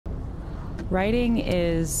Writing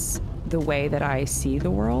is the way that I see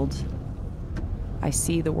the world. I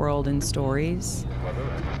see the world in stories.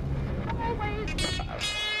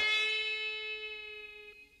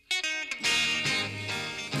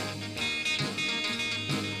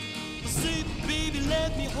 Say, baby,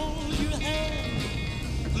 let me hold your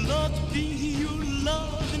hand. Love to be your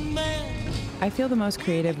loving man. I feel the most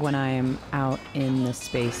creative when I'm out in the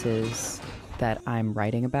spaces that I'm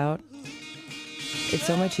writing about. It's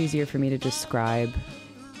so much easier for me to describe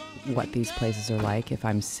what these places are like if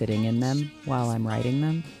I'm sitting in them while I'm writing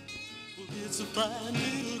them.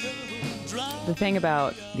 The thing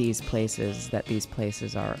about these places is that these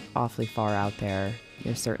places are awfully far out there.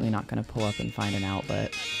 You're certainly not going to pull up and find an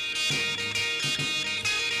outlet.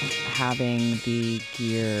 Having the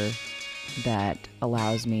gear that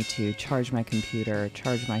allows me to charge my computer,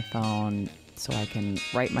 charge my phone, so I can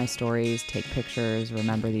write my stories, take pictures,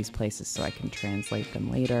 remember these places so I can translate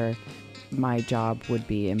them later. My job would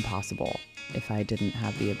be impossible if I didn't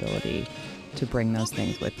have the ability to bring those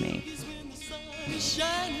things with me.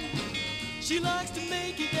 She likes to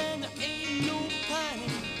make it and there ain't no pining.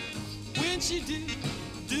 When she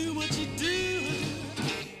do what you do.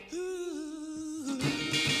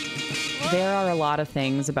 There are a lot of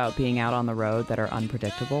things about being out on the road that are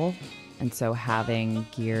unpredictable. And so having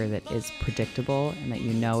gear that is predictable and that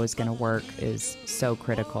you know is going to work is so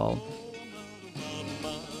critical.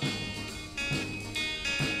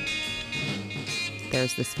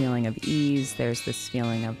 There's this feeling of ease, there's this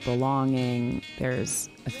feeling of belonging, there's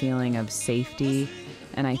a feeling of safety.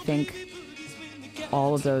 And I think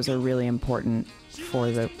all of those are really important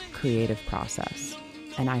for the creative process.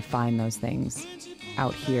 And I find those things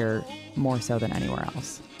out here more so than anywhere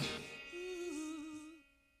else.